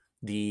that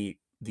the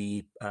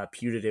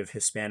putative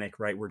Hispanic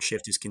rightward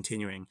shift is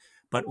continuing.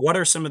 But what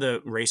are some of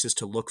the races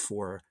to look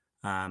for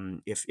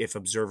if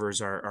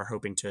observers are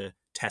hoping to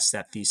test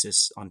that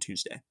thesis on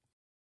Tuesday?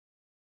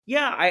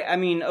 Yeah, I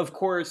mean, of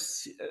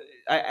course,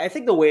 I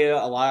think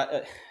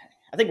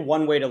I think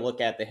one way to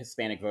look at the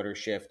Hispanic voter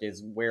shift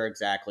is where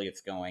exactly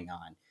it's going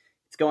on.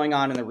 It's going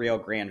on in the Rio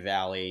Grande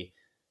Valley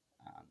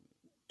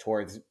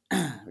towards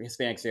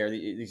Hispanics there.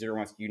 These are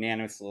almost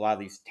unanimous. A lot of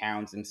these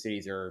towns and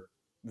cities are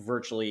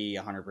virtually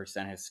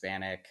 100%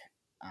 Hispanic.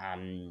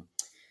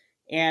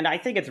 And I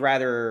think it's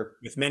rather,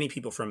 with many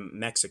people from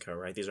Mexico,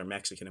 right? These are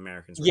Mexican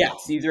Americans. Right?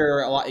 Yes, these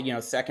are a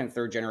lot, second,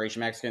 third generation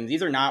Mexicans.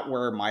 These are not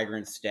where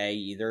migrants stay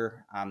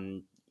either.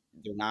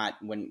 They're not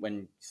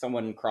when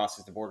someone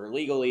crosses the border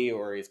legally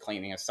or is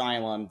claiming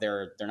asylum.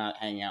 They're not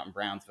hanging out in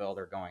Brownsville.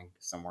 They're going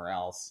somewhere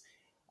else.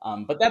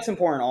 But that's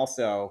important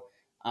also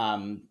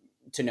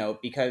to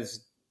note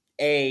because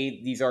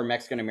these are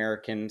Mexican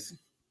Americans,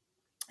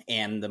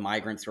 and the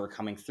migrants who are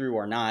coming through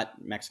are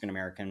not Mexican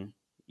American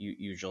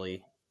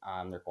usually.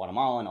 They're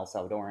Guatemalan, El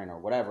Salvadoran, or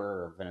whatever,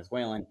 or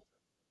Venezuelan.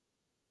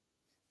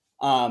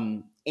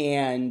 And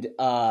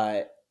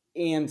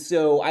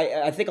so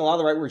I think a lot of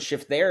the rightward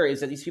shift there is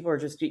that these people are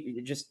just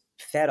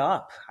fed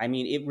up. I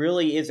mean, it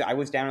really is. I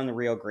was down in the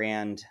Rio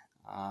Grande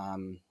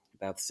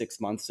about 6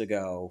 months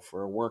ago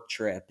for a work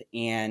trip,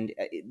 and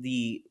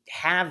the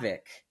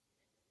havoc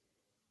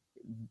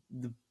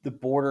the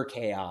border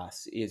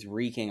chaos is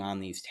wreaking on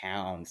these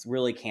towns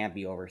really can't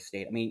be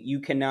overstated. I mean, you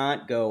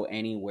cannot go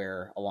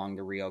anywhere along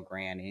the Rio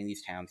Grande in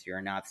these towns here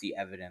and not see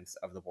evidence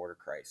of the border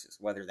crisis,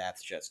 whether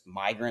that's just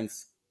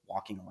migrants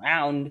walking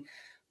around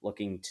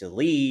looking to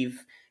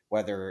leave,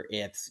 whether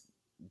it's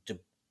de-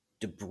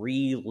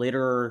 debris,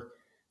 litter.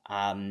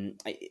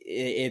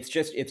 It's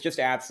just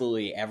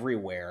absolutely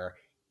everywhere.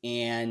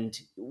 And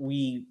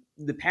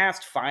the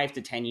past 5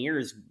 to 10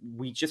 years,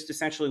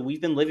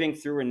 we've been living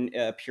through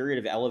a period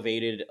of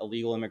elevated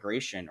illegal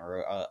immigration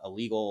or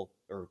illegal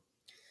or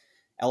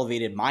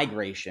elevated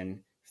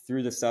migration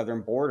through the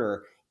southern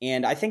border.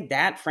 And I think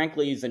that,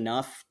 frankly, is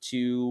enough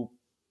to,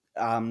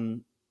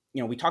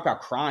 we talk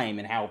about crime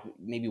and how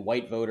maybe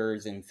white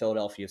voters in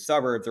Philadelphia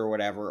suburbs or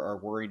whatever are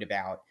worried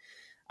about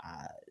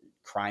uh,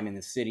 crime in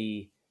the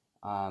city,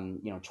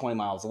 20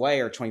 miles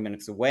away or 20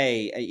 minutes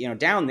away.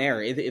 Down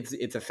there,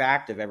 it's a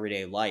fact of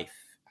everyday life.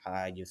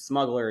 You have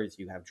smugglers,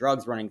 you have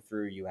drugs running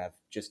through, you have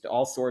just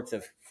all sorts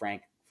of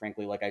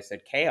frankly, like I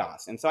said,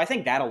 chaos. And so I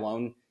think that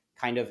alone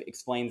kind of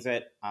explains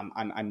it.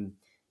 And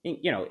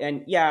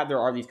yeah, there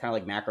are these kind of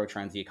like macro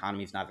trends. The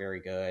economy's not very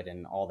good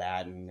and all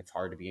that, and it's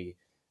hard to be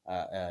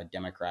a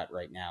Democrat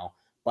right now.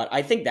 But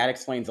I think that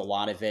explains a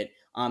lot of it.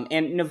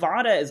 And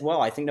Nevada as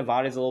well. I think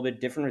Nevada is a little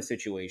bit different of a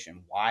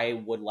situation. Why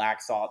would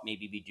Laxalt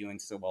maybe be doing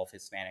so well if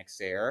Hispanics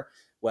there?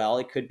 Well,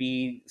 it could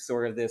be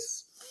sort of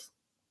this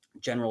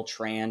general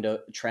trend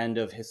of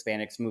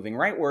Hispanics moving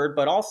rightward.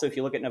 But also, if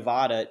you look at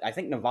Nevada, I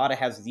think Nevada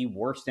has the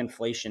worst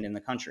inflation in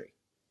the country.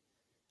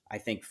 I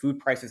think food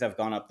prices have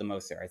gone up the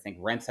most there. I think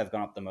rents have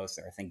gone up the most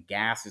there. I think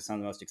gas is some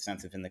of the most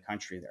expensive in the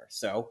country there.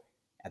 So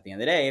at the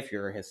end of the day, if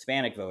you're a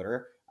Hispanic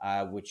voter,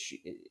 which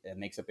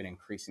makes up an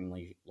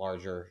increasingly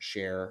larger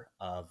share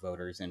of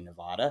voters in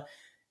Nevada,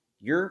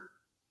 you're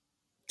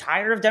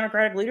tired of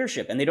Democratic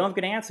leadership, and they don't have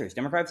good answers.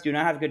 Democrats do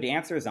not have good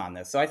answers on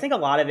this. So I think a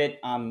lot of it,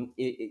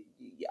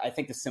 I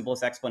think the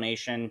simplest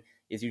explanation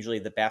is usually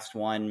the best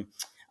one.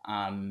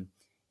 Um,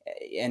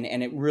 and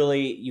it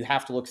really, you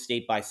have to look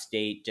state by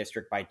state,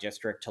 district by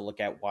district, to look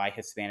at why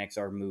Hispanics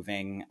are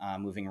moving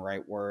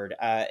rightward.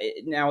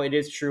 Now, it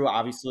is true,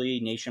 obviously,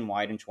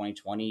 nationwide in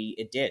 2020,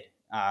 it did.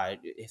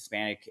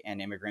 Hispanic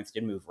and immigrants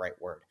did move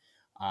rightward.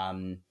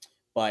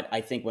 But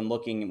I think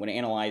when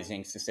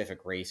analyzing specific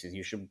races,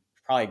 you should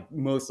probably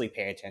mostly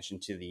pay attention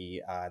to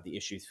the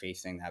issues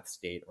facing that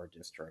state or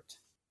district.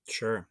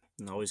 Sure,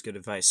 and always good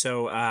advice.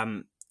 So,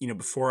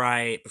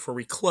 before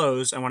we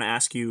close, I want to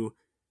ask you: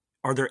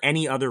 are there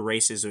any other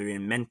races that we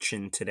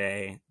mentioned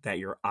today that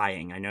you're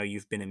eyeing? I know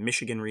you've been in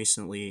Michigan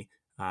recently,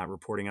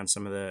 reporting on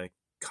some of the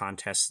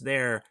contests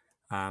there.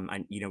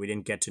 We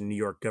didn't get to New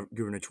York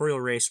gubernatorial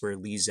race where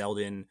Lee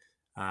Zeldin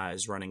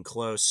is running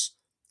close.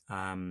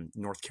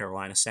 North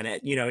Carolina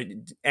Senate.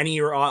 Any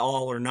or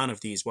all or none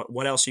of these.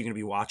 What else are you going to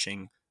be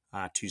watching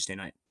Tuesday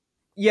night?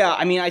 Yeah,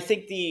 I mean, I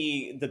think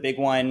the big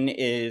one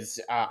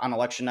is on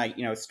election night.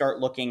 Start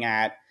looking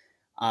at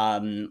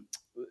um,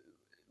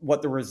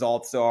 what the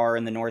results are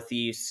in the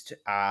Northeast.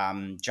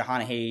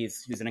 Jahana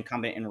Hayes, who's an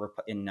incumbent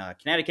in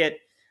Connecticut,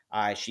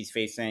 she's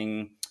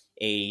facing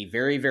a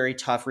very, very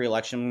tough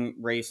reelection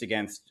race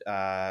against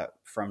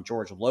from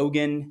George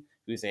Logan,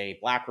 who's a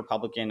black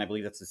Republican. I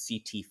believe that's a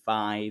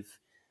CT5.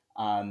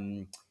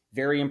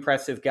 Very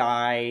impressive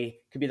guy.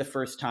 Could be the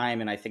first time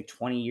in, I think,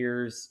 20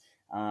 years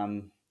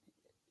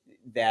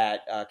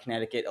that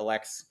Connecticut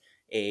elects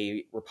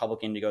a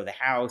Republican to go to the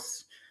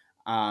House.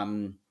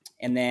 And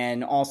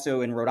then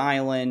also in Rhode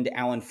Island,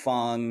 Alan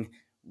Fung,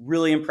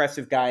 really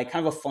impressive guy.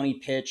 Kind of a funny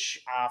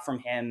pitch from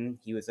him.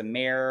 He was a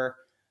mayor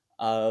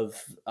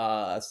of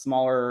a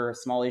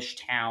smallish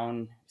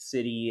town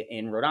city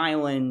in Rhode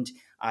Island.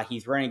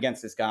 He's running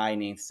against this guy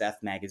named Seth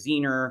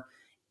Magaziner.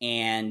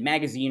 And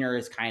Magaziner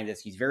is kind of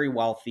this, he's very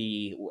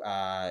wealthy,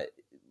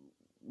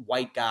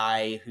 white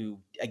guy who,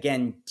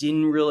 again,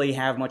 didn't really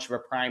have much of a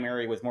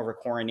primary, was more of a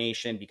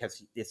coronation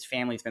because his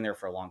family's been there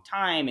for a long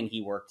time and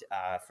he worked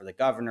for the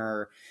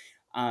governor.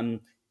 And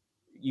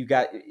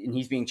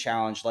he's being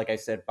challenged, like I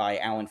said, by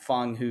Alan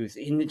Fung, whose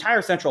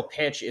entire central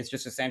pitch is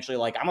just essentially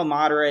like, I'm a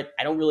moderate.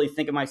 I don't really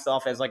think of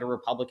myself as like a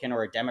Republican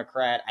or a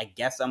Democrat. I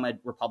guess I'm a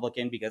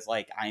Republican because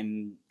like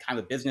I'm kind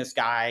of a business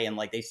guy and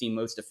like they seem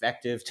most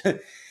effective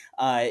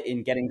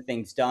in getting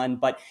things done.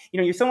 But,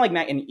 you're someone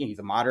like and he's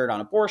a moderate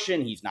on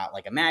abortion. He's not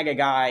like a MAGA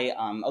guy,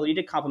 although he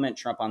did compliment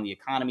Trump on the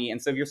economy.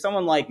 And so if you're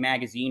someone like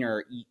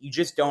Magaziner, you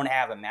just don't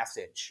have a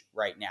message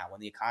right now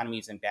when the economy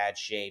is in bad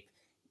shape.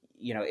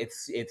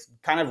 It's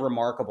kind of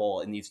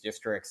remarkable in these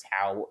districts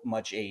how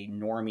much a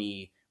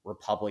normie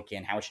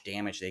Republican, how much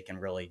damage they can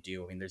really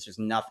do. I mean, there's just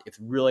nothing. It's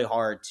really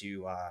hard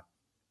to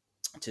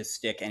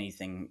stick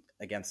anything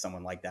against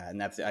someone like that, and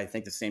that's, I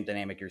think, the same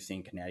dynamic you're seeing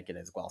in Connecticut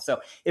as well. So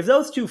if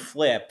those two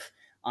flip,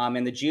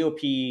 and the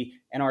GOP,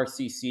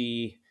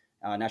 NRCC,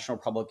 National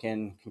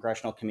Republican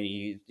Congressional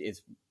Committee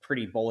is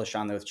pretty bullish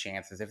on those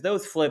chances. If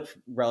those flip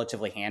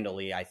relatively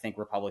handily, I think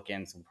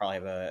Republicans will probably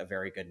have a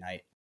very good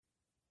night.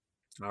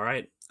 All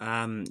right.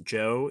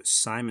 Joe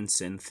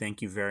Simonson,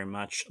 thank you very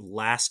much.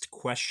 Last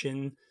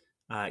question.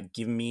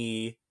 Give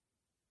me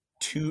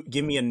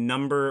give me a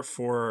number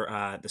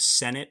for the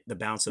Senate, the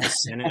balance of the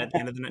Senate at the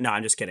end of the night. No,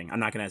 I'm just kidding. I'm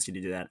not going to ask you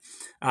to do that.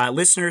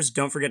 Listeners,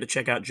 don't forget to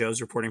check out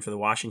Joe's reporting for the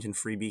Washington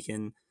Free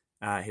Beacon.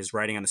 His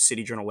writing on the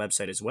City Journal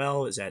website as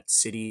well is at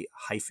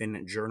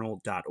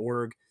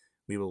city-journal.org.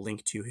 We will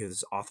link to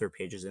his author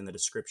pages in the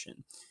description.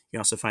 You can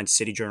also find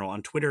City Journal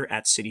on Twitter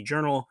at City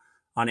Journal,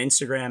 on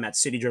Instagram at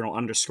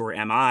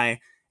cityjournal_MI,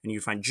 and you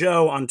can find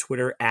Joe on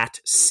Twitter at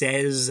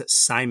Says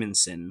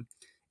Simonson.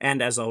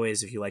 And as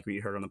always, if you like what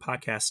you heard on the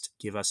podcast,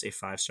 give us a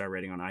 5-star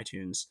rating on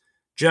iTunes.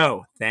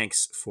 Joe,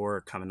 thanks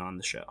for coming on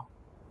the show.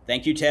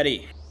 Thank you,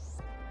 Teddy.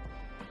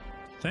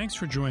 Thanks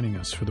for joining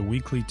us for the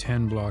weekly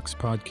 10 Blocks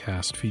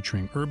podcast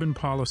featuring urban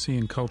policy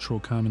and cultural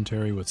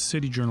commentary with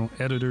City Journal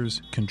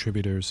editors,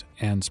 contributors,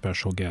 and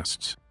special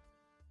guests.